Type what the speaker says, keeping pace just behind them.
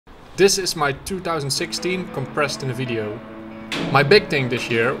This is my 2016 compressed in a video. My big thing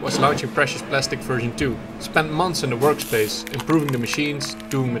this year was launching Precious Plastic version 2. Spent months in the workspace, improving the machines,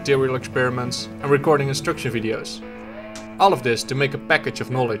 doing material experiments and recording instruction videos. All of this to make a package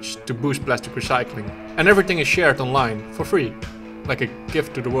of knowledge to boost plastic recycling. And everything is shared online for free, like a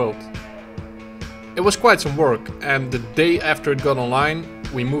gift to the world. It was quite some work, and the day after it got online,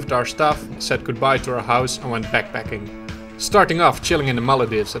 we moved our stuff, said goodbye to our house and went backpacking. Starting off chilling in the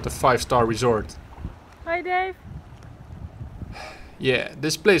Maldives at the 5-star resort. Hi Dave! Yeah,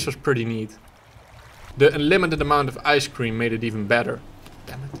 this place was pretty neat. The unlimited amount of ice cream made it even better.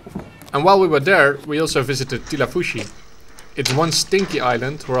 Damn it. And while we were there, we also visited Tilafushi. It's one stinky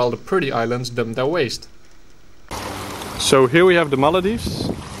island where all the pretty islands dump their waste. So here we have the Maldives,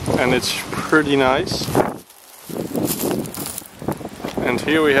 and it's pretty nice. And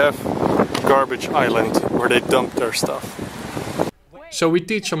here we have Garbage Island, where they dump their stuff. So we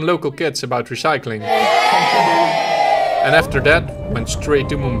teach some local kids about recycling. And after that, went straight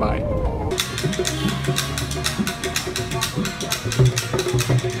to Mumbai.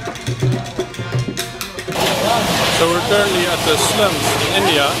 So we're currently at the slums in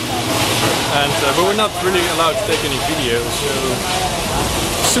India, and but we're not really allowed to take any videos, so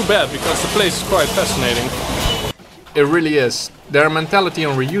it's too bad because the place is quite fascinating. It really is. Their mentality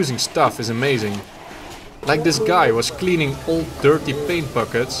on reusing stuff is amazing. Like this guy was cleaning old dirty paint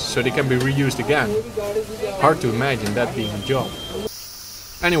buckets so they can be reused again. Hard to imagine that being a job.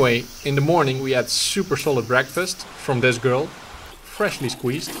 Anyway, in the morning we had super solid breakfast from this girl, freshly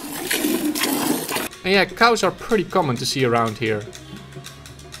squeezed. And yeah, cows are pretty common to see around here.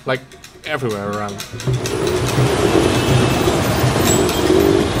 Like everywhere around.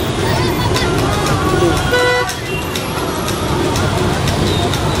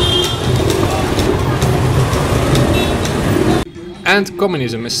 And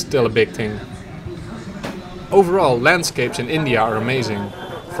communism is still a big thing. Overall, landscapes in India are amazing.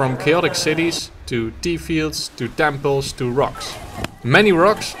 From chaotic cities, to tea fields, to temples, to rocks. Many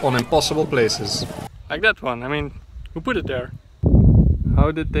rocks on impossible places. Like that one, I mean, who put it there?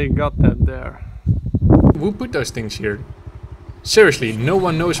 How did they got that there? Who put those things here? Seriously, no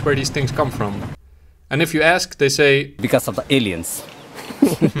one knows where these things come from. And if you ask, they say... because of the aliens.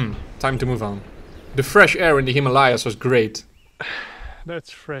 Time to move on. The fresh air in the Himalayas was great.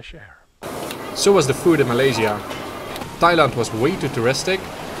 That's fresh air. So was the food in Malaysia. Thailand was way too touristic,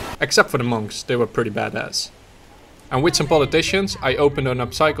 except for the monks, they were pretty badass. And with some politicians, I opened an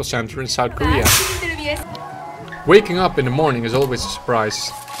upcycle center in South Korea. Waking up in the morning is always a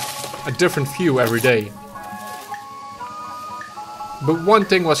surprise. A different view every day. But one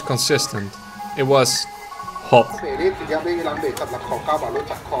thing was consistent. It was hot.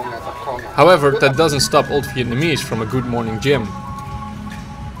 However, that doesn't stop old Vietnamese from a good morning gym.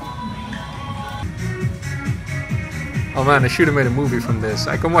 Oh man, I should have made a movie from this.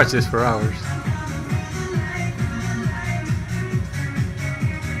 I can watch this for hours.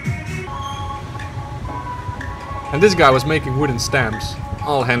 And this guy was making wooden stamps,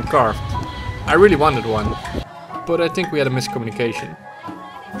 all hand carved. I really wanted one, but I think we had a miscommunication.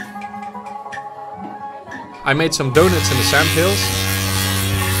 I made some donuts in the sandhills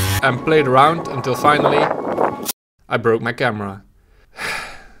and played around until finally I broke my camera.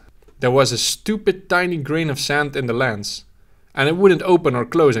 There was a stupid tiny grain of sand in the lens and it wouldn't open or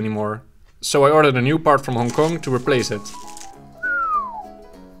close anymore, so I ordered a new part from Hong Kong to replace it.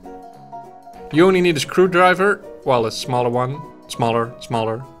 You only need a screwdriver, well, a smaller one, smaller,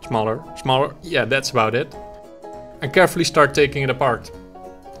 smaller, smaller, smaller, yeah, that's about it, and carefully start taking it apart.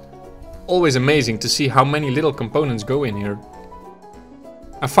 Always amazing to see how many little components go in here.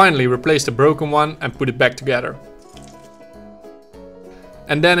 I finally replaced the broken one and put it back together.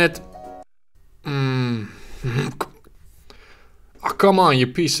 And then it... Oh, come on, you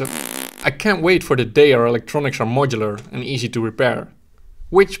piece of... I can't wait for the day our electronics are modular and easy to repair.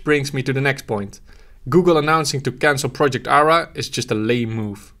 Which brings me to the next point. Google announcing to cancel Project Ara is just a lame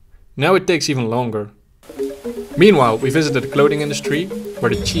move. Now it takes even longer. Meanwhile, we visited the clothing industry, where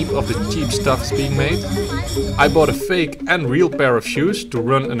the cheap of the cheap stuff is being made. I bought a fake and real pair of shoes to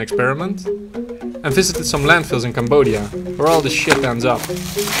run an experiment. And visited some landfills in Cambodia, where all this shit ends up.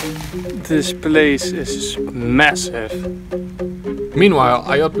 This place is massive. Meanwhile,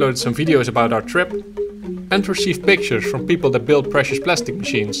 I uploaded some videos about our trip and received pictures from people that build precious plastic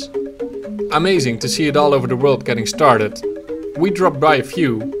machines. Amazing to see it all over the world getting started. We dropped by a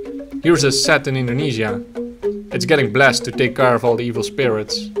few. Here's a set in Indonesia. It's getting blessed to take care of all the evil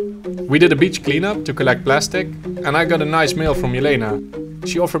spirits. We did a beach cleanup to collect plastic, and I got a nice mail from Elena.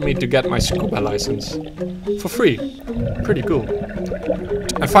 She offered me to get my scuba license. For free. Pretty cool.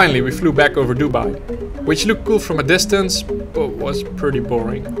 And finally we flew back over Dubai, which looked cool from a distance, but was pretty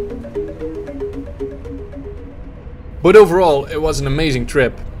boring. But overall it was an amazing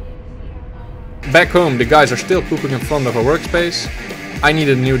trip. Back home the guys are still pooping in front of our workspace. I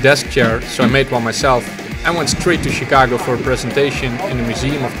needed a new desk chair, so I made one myself and went straight to Chicago for a presentation in the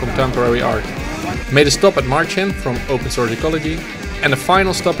Museum of Contemporary Art. Made a stop at Marchin from Open Source Ecology and a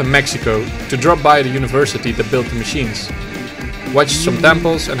final stop in Mexico to drop by the university that built the machines. Watch some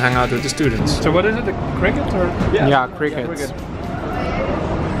temples and hang out with the students. So what is it, a cricket or? Yeah, crickets.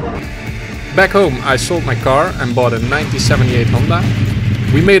 Back home I sold my car and bought a 1978 Honda.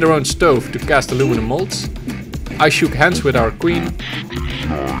 We made our own stove to cast aluminum molds. I shook hands with our queen.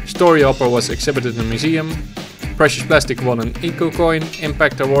 Story Hopper was exhibited in a museum. Precious Plastic won an EcoCoin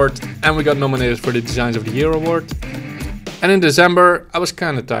Impact Award and we got nominated for the Designs of the Year award. And in December I was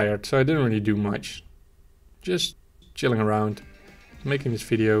kinda tired, so I didn't really do much. Just chilling around, making this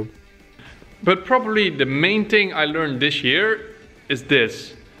video. But probably the main thing I learned this year is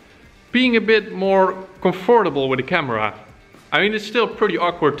this. Being a bit more comfortable with the camera. I mean, it's still pretty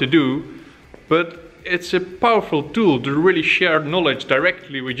awkward to do, but it's a powerful tool to really share knowledge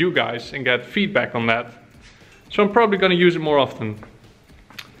directly with you guys and get feedback on that. So I'm probably gonna use it more often.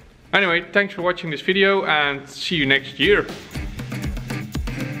 Anyway, thanks for watching this video and see you next year.